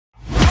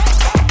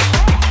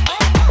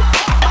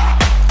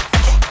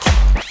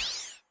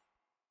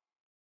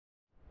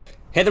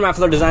Hey there my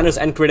fellow designers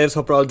and creatives,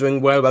 hope you're all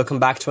doing well. Welcome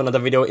back to another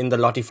video in the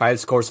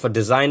LottieFiles course for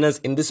designers.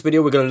 In this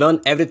video, we're going to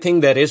learn everything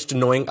there is to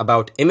knowing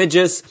about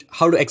images,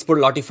 how to export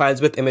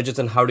LottieFiles with images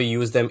and how to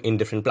use them in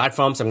different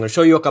platforms. I'm going to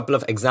show you a couple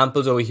of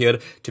examples over here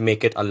to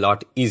make it a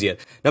lot easier.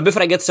 Now,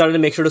 before I get started,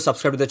 make sure to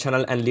subscribe to the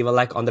channel and leave a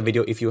like on the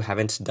video if you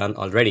haven't done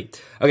already.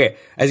 Okay,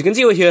 as you can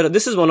see over here,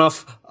 this is one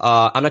of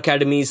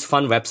Unacademy's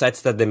fun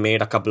websites that they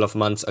made a couple of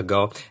months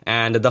ago.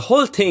 And the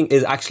whole thing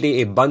is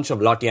actually a bunch of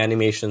Lottie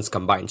animations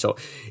combined. So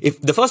if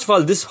the first of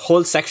all, this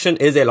whole section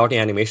is a Lottie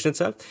animation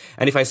itself.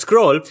 And if I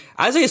scroll,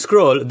 as I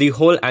scroll, the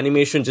whole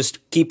animation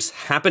just keeps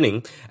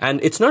happening. And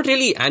it's not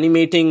really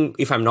animating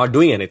if I'm not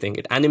doing anything.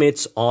 It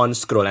animates on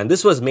scroll. And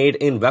this was made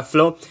in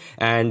Webflow.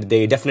 And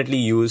they definitely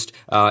used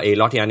a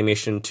Lottie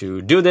animation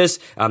to do this.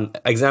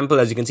 Example,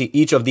 as you can see,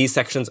 each of these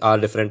sections are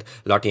different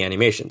Lottie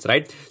animations,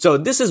 right? So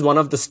this is one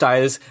of the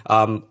styles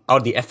or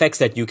the effects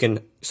that you can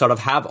sort of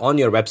have on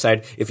your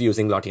website if you're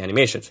using Lottie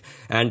animations.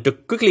 And to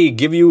quickly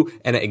give you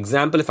an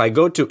example, if I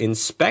go to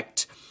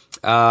inspect,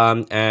 you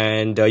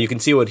can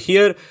see over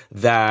here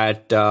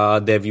that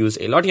they've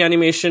used a Lottie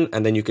animation,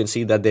 and then you can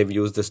see that they've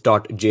used this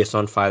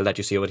 .json file that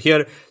you see over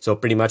here. So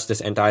pretty much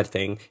this entire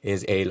thing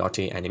is a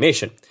Lottie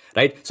animation,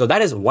 right? So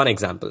that is one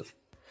example.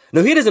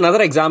 Now here is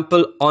another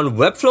example on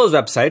Webflow's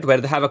website where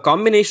they have a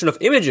combination of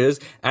images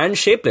and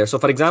shape layers. So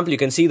for example, you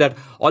can see that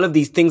all of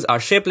these things are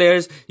shape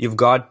layers. You've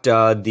got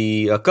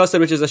the cursor,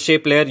 which is a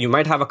shape layer. You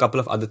might have a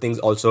couple of other things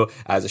also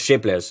as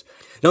shape layers.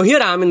 Now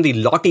here I am in the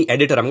Lottie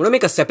editor. I'm going to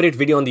make a separate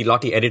video on the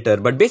Lottie editor,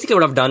 but basically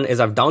what I've done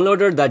is I've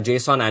downloaded that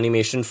JSON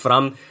animation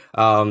from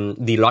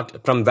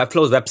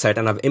Webflow's website,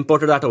 and I've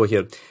imported that over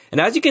here.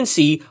 And as you can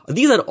see,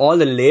 these are all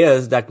the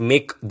layers that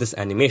make this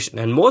animation,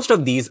 and most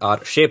of these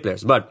are shape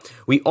layers. But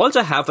we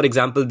also have, for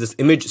example, this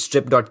image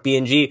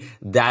strip.png.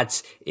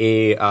 That's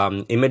a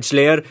image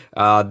layer.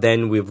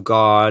 Then we've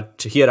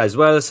got here as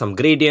well some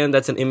gradient.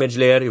 That's an image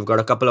layer. You've got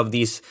a couple of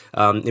these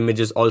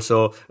images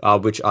also,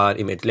 which are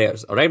image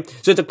layers. All right.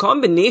 So it's a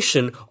combination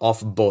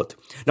of both.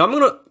 Now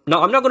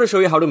I'm not going to show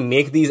you how to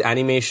make these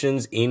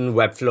animations in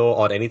Webflow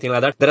or anything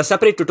like that. There are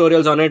separate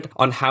tutorials on it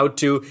on how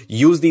to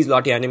use these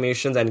Lottie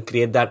animations and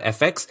create that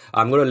effects.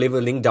 I'm going to leave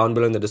a link down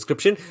below in the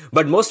description.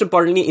 But most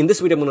importantly, in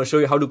this video, I'm going to show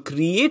you how to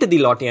create the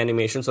Lottie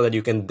animation so that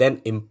you can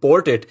then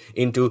import it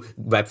into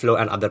Webflow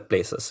and other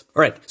places.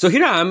 All right. So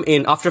here I am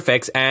in After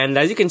Effects, and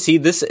as you can see,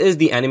 this is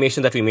the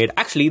animation that we made.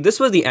 Actually, this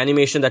was the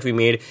animation that we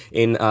made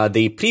in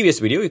the previous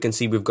video. You can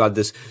see we've got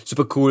this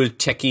super cool,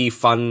 techie,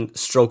 fun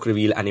stroke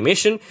reveal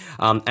animation.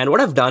 And what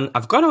I've done,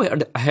 I've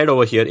gone ahead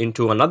over here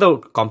into another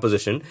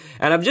composition,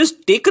 and I've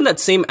just taken that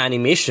same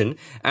animation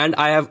and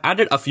I have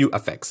added a few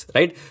effects,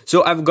 right?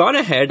 So I've gone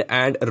ahead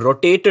and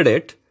rotated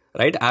it,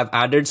 right? I've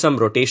added some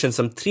rotation,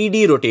 some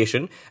 3D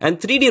rotation, and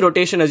 3D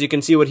rotation, as you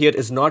can see over here,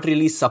 is not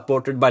really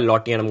supported by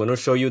Lottie, and I'm going to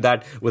show you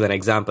that with an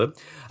example.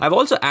 I've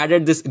also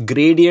added this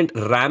gradient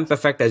ramp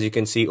effect, as you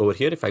can see over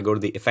here. If I go to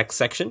the effects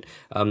section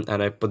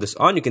and I put this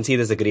on, you can see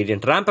there's a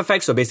gradient ramp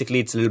effect. So basically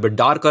it's a little bit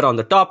darker on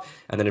the top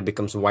and then it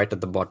becomes white at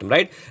the bottom,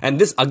 right? And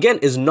this again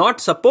is not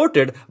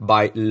supported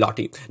by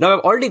Lottie. Now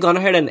I've already gone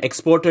ahead and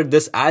exported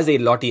this as a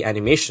Lottie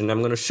animation. I'm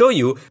going to show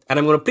you, and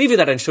I'm going to preview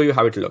that and show you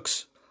how it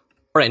looks.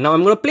 All right, now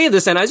I'm going to play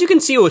this, and as you can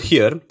see over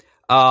here,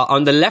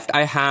 on the left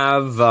I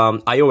have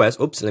iOS.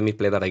 Oops, let me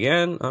play that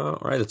again. All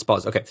right, let's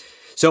pause. Okay,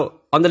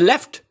 so on the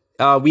left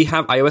we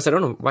have iOS. I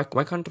don't know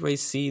why can't I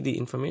see the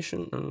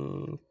information.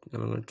 I'm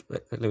going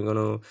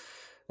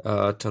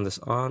to turn this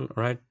on.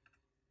 All right.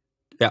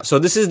 Yeah, so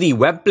this is the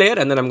web player,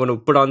 and then I'm going to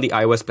put on the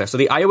iOS player. So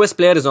the iOS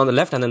player is on the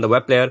left, and then the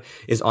web player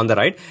is on the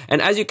right.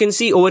 And as you can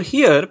see over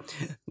here,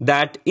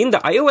 that in the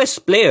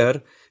iOS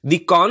player, the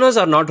corners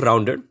are not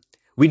rounded.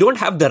 We don't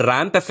have the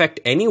ramp effect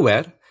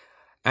anywhere.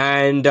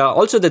 And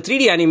also the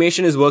 3D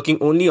animation is working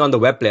only on the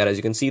web player. As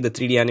you can see, the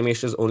 3D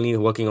animation is only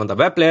working on the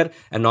web player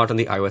and not on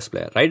the iOS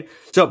player, right?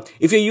 So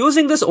if you're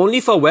using this only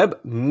for web,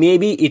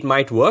 maybe it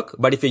might work.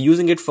 But if you're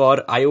using it for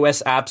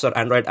iOS apps or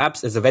Android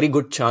apps, there's a very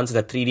good chance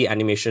that 3D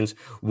animations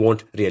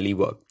won't really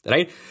work,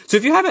 right? So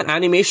if you have an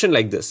animation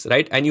like this,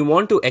 right, and you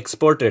want to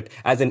export it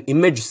as an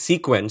image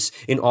sequence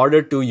in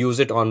order to use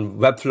it on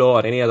Webflow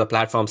or any other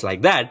platforms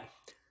like that,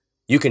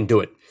 you can do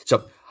it.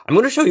 So I'm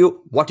going to show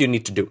you what you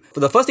need to do. So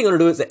the first thing I'm going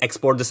to do is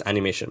export this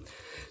animation.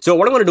 So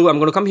what I'm going to do, I'm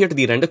going to come here to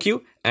the render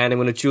queue, and I'm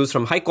going to choose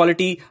from high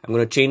quality. I'm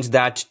going to change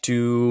that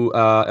to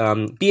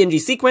PNG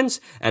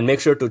sequence, and make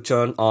sure to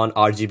turn on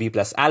RGB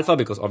plus alpha,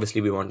 because obviously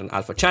we want an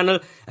alpha channel,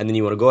 and then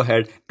you want to go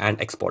ahead and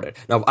export it.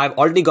 Now I've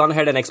already gone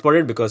ahead and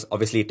exported because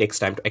obviously it takes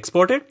time to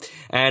export it.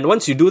 And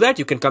once you do that,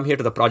 you can come here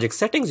to the project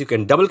settings, you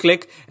can double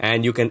click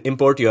and you can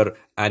import your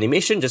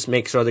animation. Just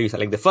make sure that you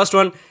select the first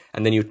one,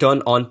 and then you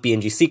turn on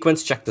PNG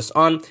sequence, check this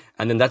on,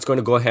 and then that's going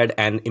to go ahead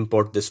and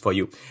import this for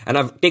you. And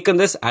I've taken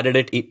this, added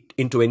it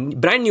into a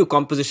brand new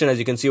composition, as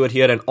you can see over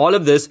here, and all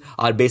of this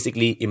are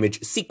basically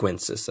image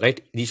sequences,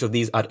 right? Each of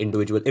these are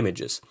individual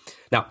images.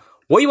 Now,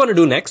 what you want to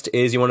do next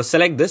is you want to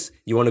select this,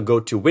 you want to go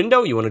to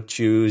Window, you want to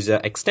choose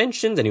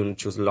Extensions, and you want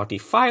to choose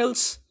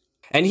LottieFiles.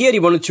 And here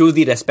you want to choose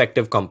the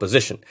respective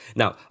composition.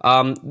 Now,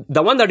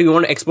 the one that you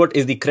want to export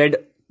is the cred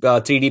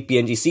 3D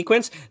PNG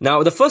sequence.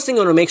 Now, the first thing I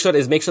want to make sure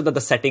that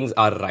the settings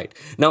are right.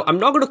 Now, I'm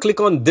not going to click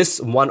on this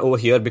one over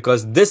here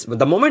because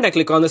the moment I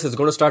click on this, it's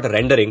going to start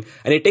rendering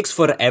and it takes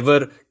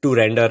forever to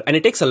render and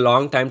it takes a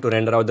long time to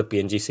render out the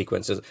PNG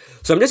sequences.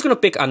 So I'm just going to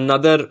pick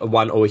another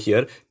one over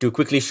here to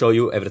quickly show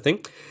you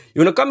everything.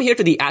 You want to come here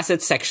to the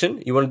assets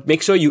section. You want to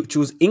make sure you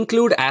choose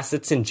include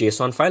assets in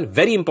JSON file.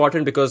 Very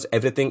important because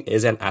everything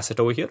is an asset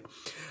over here.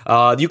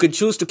 You can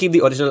choose to keep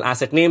the original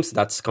asset names.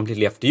 That's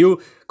completely up to you.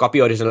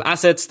 Copy original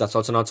assets. That's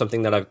also not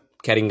something that I'm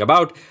caring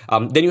about.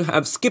 Then you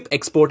have skip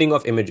exporting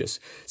of images.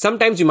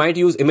 Sometimes you might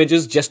use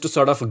images just to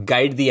sort of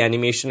guide the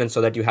animation and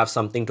so that you have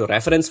something to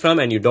reference from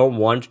and you don't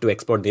want to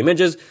export the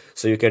images.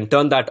 So you can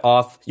turn that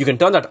off. You can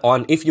turn that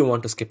on if you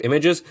want to skip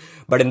images.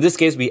 But in this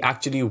case, we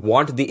actually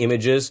want the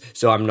images.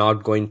 So I'm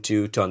not going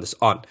to turn this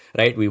on,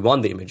 right? We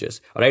want the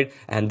images, all right?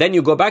 And then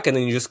you go back and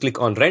then you just click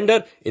on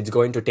render. It's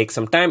going to take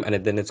some time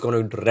and then it's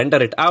going to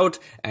render it out.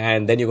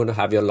 And then you're going to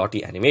have your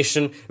Lottie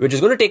animation, which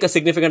is going to take a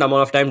significant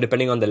amount of time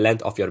depending on the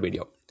length of your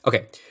video.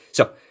 Okay,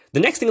 so the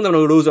next thing that I'm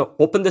going to do is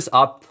open this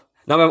up.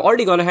 Now I've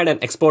already gone ahead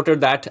and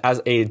exported that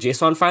as a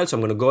JSON file. So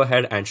I'm going to go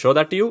ahead and show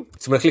that to you.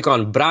 So I'm going to click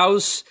on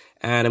browse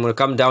and I'm going to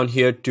come down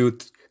here to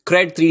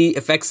cred 3D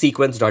effects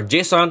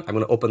sequence.json. I'm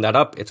going to open that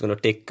up. It's going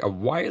to take a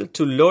while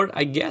to load,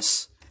 I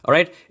guess. All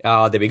right,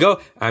 there we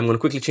go. I'm going to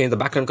quickly change the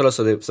background color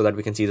so that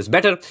we can see this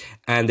better.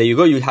 And there you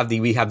go. We have the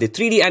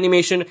 3D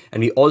animation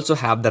and we also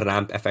have the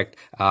ramp effect,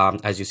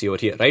 as you see over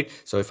here, right?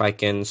 So if I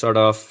can sort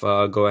of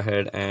go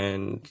ahead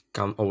and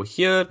come over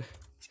here,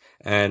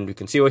 and you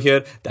can see over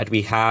here that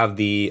we have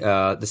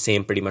the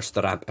same pretty much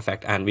the ramp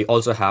effect, and we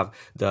also have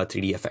the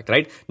 3D effect,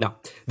 right? Now,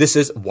 this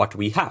is what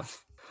we have.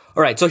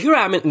 All right, so here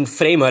I am in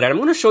Framer and I'm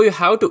going to show you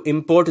how to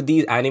import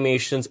these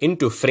animations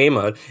into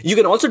Framer. You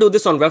can also do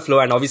this on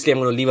Webflow, and obviously I'm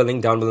going to leave a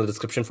link down below in the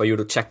description for you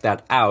to check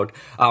that out.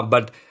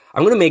 But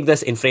I'm going to make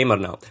this in Framer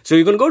now. So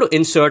you can go to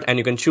insert and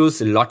you can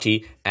choose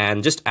Lottie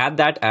and just add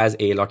that as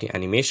a Lottie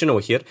animation over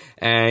here.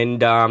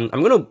 And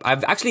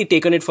I've actually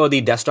taken it for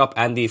the desktop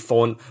and the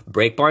phone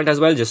breakpoint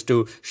as well, just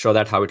to show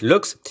that how it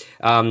looks.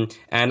 And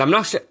I'm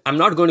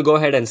not going to go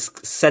ahead and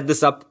set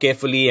this up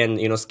carefully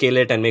and scale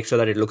it and make sure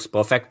that it looks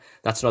perfect.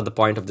 That's not the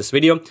point of this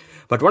video.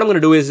 But what I'm going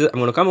to do is I'm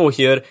going to come over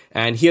here,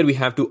 and here we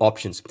have two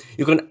options.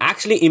 You can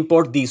actually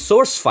import the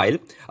source file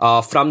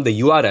from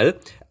the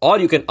URL, or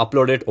you can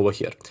upload it over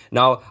here.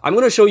 Now, I'm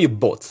going to show you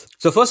both.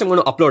 So first I'm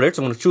going to upload it.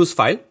 So I'm going to choose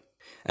file,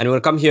 and I'm going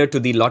to come here to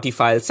the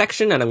LottieFiles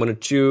section, and I'm going to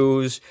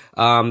choose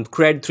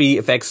cred 3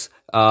 effects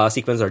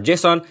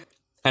sequence.json.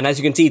 And as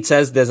you can see, it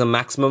says there's a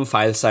maximum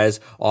file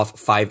size of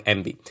 5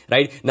 MB,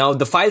 right? Now,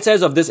 the file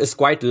size of this is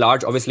quite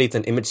large. Obviously, it's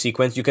an image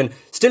sequence. You can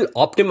still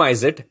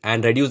optimize it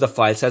and reduce the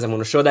file size. I'm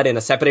going to show that in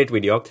a separate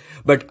video.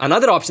 But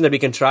another option that we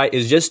can try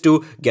is just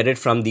to get it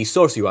from the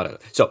source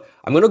URL. So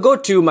I'm going to go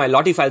to my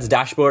LottieFiles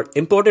dashboard,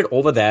 import it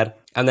over there,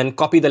 and then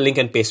copy the link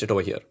and paste it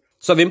over here.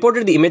 So I've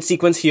imported the image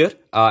sequence here,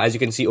 as you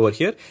can see over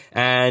here,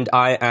 and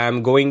I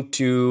am going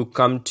to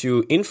come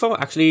to info.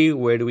 Actually,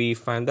 where do we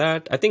find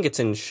that? I think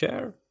it's in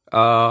share.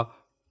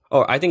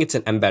 I think it's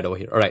an embed over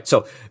here. All right,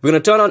 so we're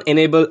going to turn on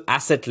enable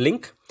asset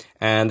link,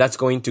 and that's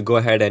going to go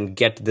ahead and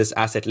get this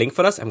asset link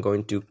for us. I'm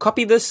going to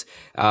copy this,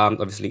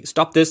 obviously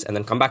stop this, and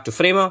then come back to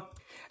Framer.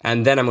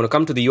 And then I'm going to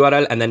come to the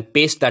URL and then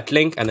paste that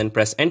link and then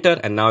press enter.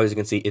 And now, as you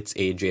can see, it's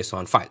a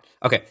JSON file.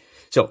 Okay,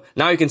 so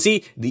now you can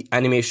see the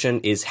animation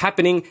is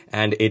happening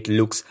and it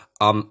looks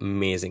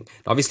amazing.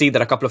 Obviously,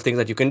 there are a couple of things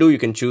that you can do. You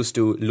can choose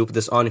to loop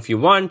this on if you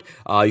want.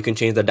 You can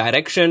change the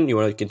direction.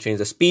 You can change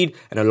the speed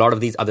and a lot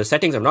of these other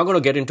settings. I'm not going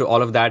to get into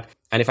all of that.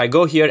 And if I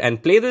go here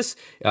and play this,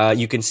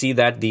 you can see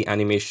that the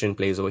animation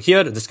plays over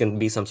here. This can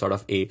be some sort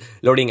of a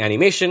loading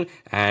animation,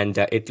 and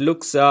it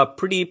looks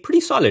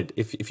pretty solid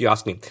if you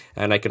ask me.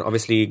 And I can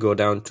obviously go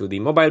down to the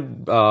mobile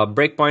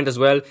breakpoint as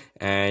well,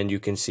 and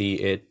you can see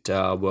it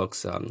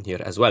works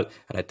here as well.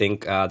 And I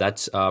think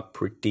that's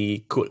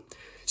pretty cool.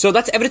 So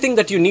that's everything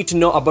that you need to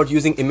know about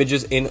using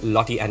images in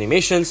Lottie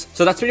Animations.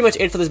 So that's pretty much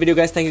it for this video,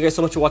 guys. Thank you guys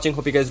so much for watching.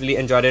 Hope you guys really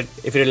enjoyed it.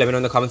 If you did, let me know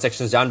in the comment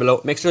sections down below.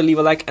 Make sure to leave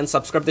a like and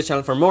subscribe to the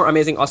channel for more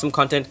amazing, awesome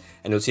content.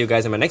 And we'll see you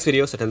guys in my next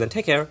video. So till then,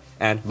 take care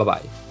and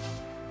bye-bye.